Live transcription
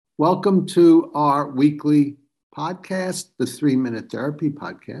Welcome to our weekly podcast, the 3-Minute Therapy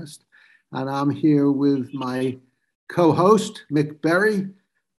Podcast. And I'm here with my co-host, Mick Berry,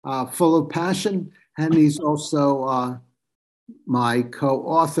 full of passion. And he's also my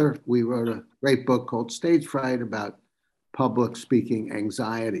co-author. We wrote a great book called Stage Fright about public speaking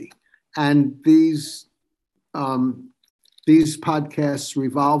anxiety. And these podcasts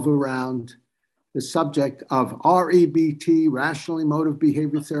revolve around the subject of REBT, Rational Emotive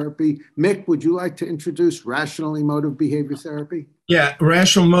Behavior Therapy. Mick, would you like to introduce Rational Emotive Behavior Therapy? Yeah,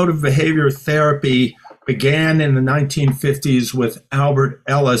 Rational Emotive Behavior Therapy began in the 1950s with Albert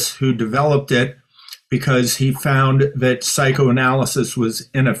Ellis, who developed it because he found that psychoanalysis was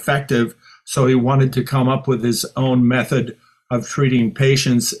ineffective. So he wanted to come up with his own method of treating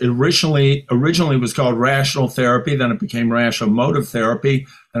patients. Originally was called rational therapy, then it became rational motive therapy,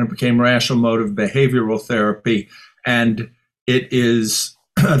 then it became rational motive behavioral therapy. And it is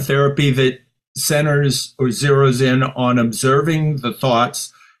a therapy that centers or zeroes in on observing the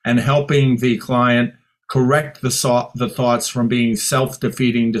thoughts and helping the client correct the thoughts from being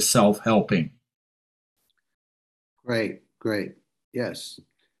self-defeating to self-helping. Great. Yes.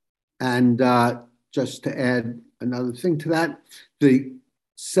 And just to add another thing to that, the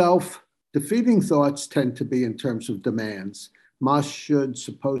self-defeating thoughts tend to be in terms of demands. Must, should,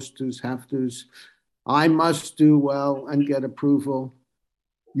 supposed tos, have tos. I must do well and get approval.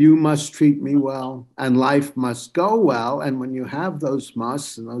 You must treat me well, and life must go well. And when you have those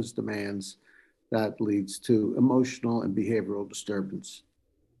musts and those demands, that leads to emotional and behavioral disturbance.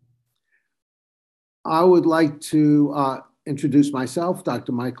 I would like to introduce myself,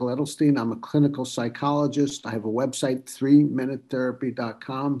 Dr. Michael Edelstein. I'm a clinical psychologist. I have a website,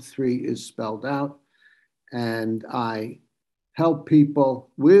 3minutetherapy.com. 3 is spelled out. And I help people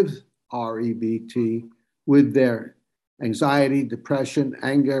with REBT, with their anxiety, depression,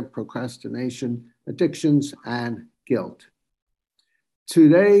 anger, procrastination, addictions, and guilt.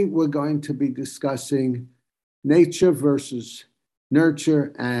 Today, we're going to be discussing nature versus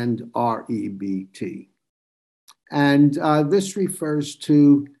nurture and REBT. And this refers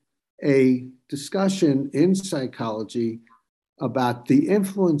to a discussion in psychology about the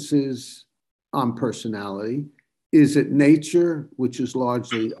influences on personality. Is it nature, which is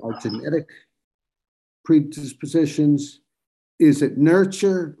largely our genetic predispositions? Is it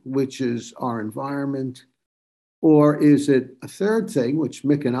nurture, which is our environment? Or is it a third thing, which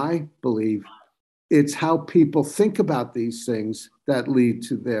Mick and I believe, it's how people think about these things that lead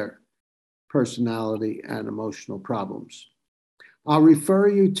to their personality and emotional problems. I'll refer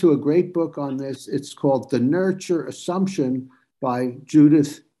you to a great book on this. It's called The Nurture Assumption by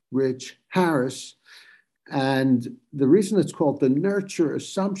Judith Rich Harris. And the reason it's called The Nurture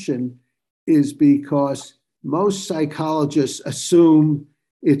Assumption is because most psychologists assume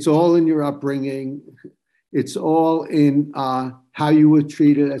it's all in your upbringing. It's all in how you were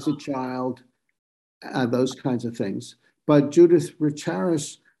treated as a child, those kinds of things. But Judith Rich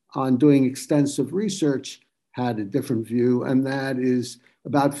Harris, on doing extensive research, had a different view, and that is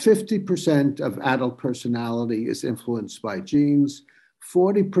about 50% of adult personality is influenced by genes,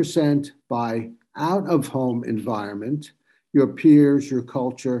 40% by out-of-home environment, your peers, your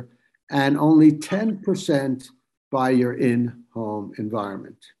culture, and only 10% by your in-home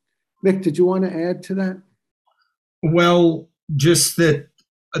environment. Mick, did you want to add to that? Well, just that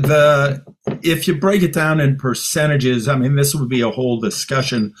if you break it down in percentages, I mean, this would be a whole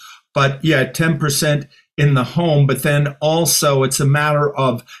discussion, but yeah, 10% in the home, but then also it's a matter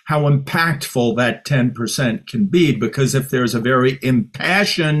of how impactful that 10% can be, because if there's a very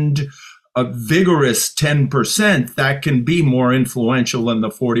impassioned, vigorous 10%, that can be more influential than the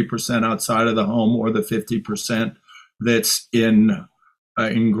 40% outside of the home or the 50% that's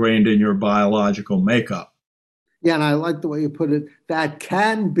ingrained in your biological makeup. Yeah, and I like the way you put it. That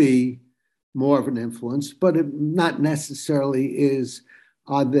can be more of an influence, but it not necessarily is.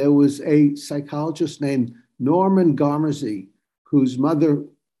 There was a psychologist named Norman Gomersey, whose mother,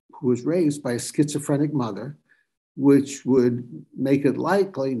 who was raised by a schizophrenic mother, which would make it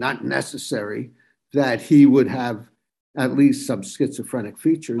likely, not necessary, that he would have at least some schizophrenic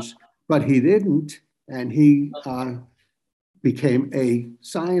features, but he didn't, and he became a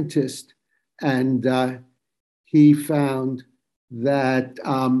scientist, and he found that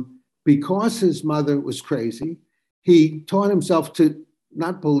because his mother was crazy, he taught himself to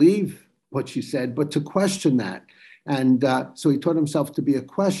not believe what she said, but to question that. And so he taught himself to be a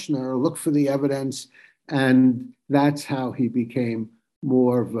questioner, look for the evidence, and that's how he became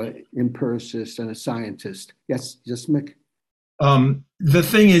more of an empiricist and a scientist. Yes, Mick? The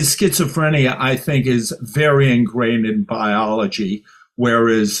thing is, schizophrenia, I think, is very ingrained in biology,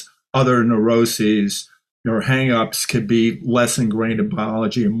 whereas other neuroses or hangups could be less ingrained in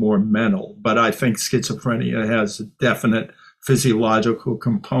biology and more mental. But I think schizophrenia has a definite physiological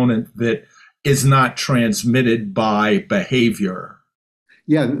component that is not transmitted by behavior.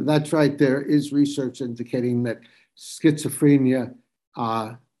 Yeah, that's right. There is research indicating that schizophrenia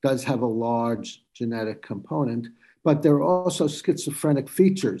does have a large genetic component, but there are also schizophrenic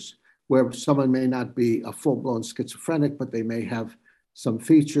features where someone may not be a full-blown schizophrenic, but they may have some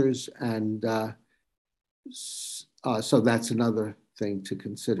features, and so that's another thing to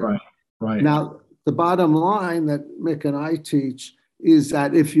consider. Right, right. Now, the bottom line that Mick and I teach is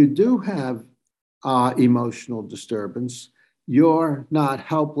that if you do have emotional disturbance, you're not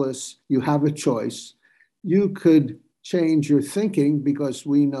helpless. You have a choice. You could change your thinking, because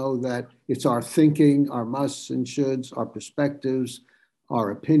we know that it's our thinking, our musts and shoulds, our perspectives,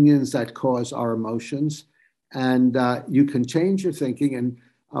 our opinions that cause our emotions. And you can change your thinking. And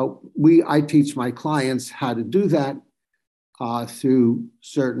I teach my clients how to do that through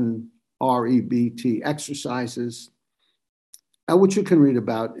certain REBT exercises, which you can read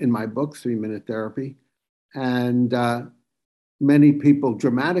about in my book, 3-Minute Therapy. And many people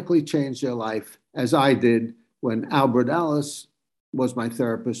dramatically changed their life, as I did when Albert Ellis was my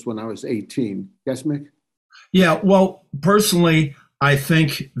therapist when I was 18. Yes, Mick? Yeah, well, personally, I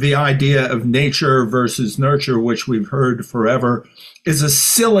think the idea of nature versus nurture, which we've heard forever, is a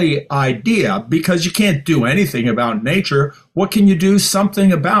silly idea because you can't do anything about nature. What can you do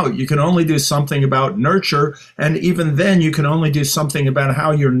something about? You can only do something about nurture. And even then, you can only do something about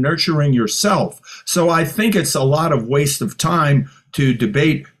how you're nurturing yourself. So I think it's a lot of waste of time to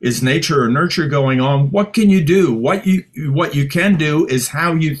debate, is nature or nurture going on? What can you do? What you can do is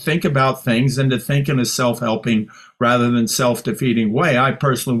how you think about things, and to think in a self-helping rather than self-defeating way. I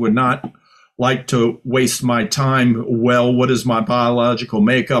personally would not like to waste my time. Well, what is my biological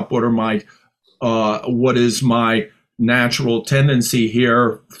makeup? What is my natural tendency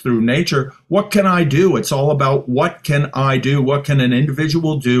here through nature? What can I do? It's all about what can I do? What can an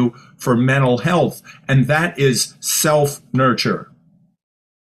individual do for mental health? And that is self-nurture.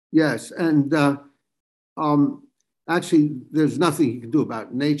 Yes, and actually, there's nothing you can do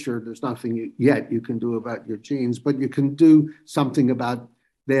about nature. There's nothing yet you can do about your genes, but you can do something about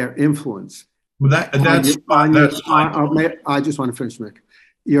their influence. That's fine. I just want to finish, Mick.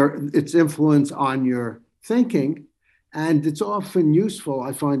 Its influence on your thinking, and it's often useful.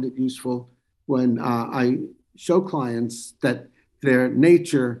 I find it useful when I show clients that their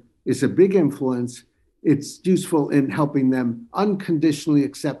nature is a big influence. It's useful in helping them unconditionally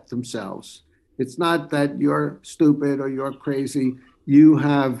accept themselves. It's not that you're stupid or you're crazy. You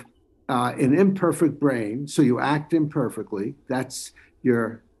have an imperfect brain, so you act imperfectly. That's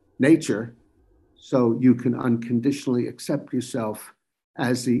your nature. So you can unconditionally accept yourself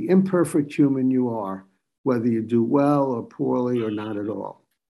as the imperfect human you are, whether you do well or poorly or not at all.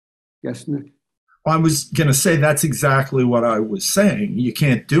 Yes, Nick? I was going to say that's exactly what I was saying. You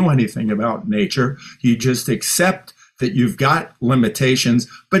can't do anything about nature. You just accept that you've got limitations.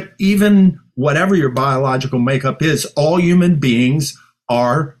 But even whatever your biological makeup is, all human beings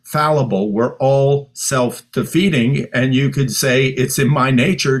are fallible. We're all self-defeating. And you could say it's in my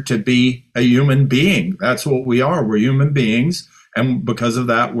nature to be a human being. That's what we are. We're human beings. And because of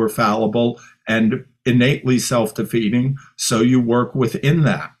that, we're fallible and innately self-defeating. So you work within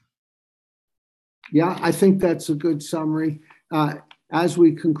that. Yeah, I think that's a good summary. As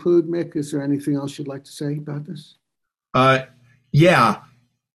we conclude, Mick, is there anything else you'd like to say about this? Yeah,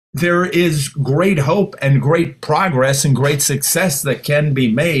 there is great hope and great progress and great success that can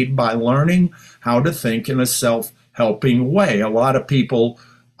be made by learning how to think in a self-helping way. A lot of people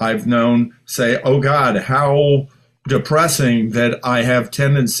I've known say, oh God, how depressing that I have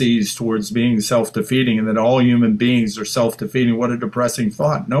tendencies towards being self-defeating and that all human beings are self-defeating. What a depressing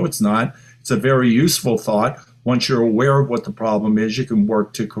thought. No, it's not. It's a very useful thought. Once you're aware of what the problem is, you can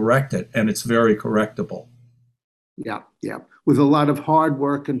work to correct it, and it's very correctable. Yeah, with a lot of hard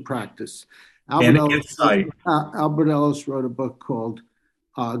work and practice. Albert Ellis wrote a book called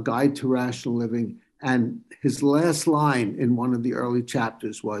Guide to Rational Living, and his last line in one of the early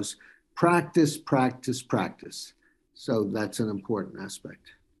chapters was, practice, practice, practice. So that's an important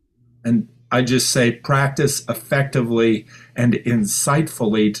aspect. And I just say practice effectively and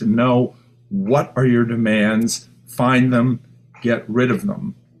insightfully to know what are your demands, find them, get rid of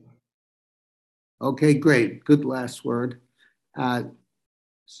them. Okay, great. Good last word.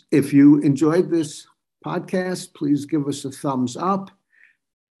 If you enjoyed this podcast, please give us a thumbs up,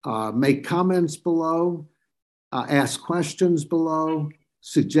 make comments below, ask questions below,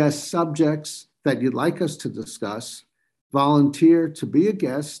 suggest subjects that you'd like us to discuss. volunteer to be a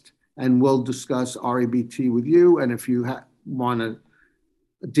guest, and we'll discuss REBT with you. And if you want to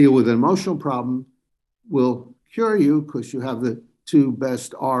deal with an emotional problem, we'll cure you because you have the two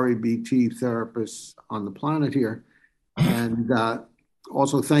best REBT therapists on the planet here. And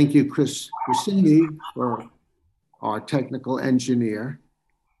also thank you, Chris Rossini, for our technical engineer.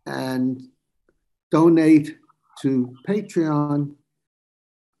 And donate to Patreon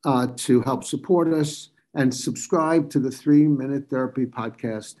to help support us, and subscribe to the 3 Minute Therapy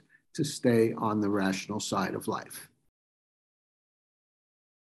podcast to stay on the rational side of life.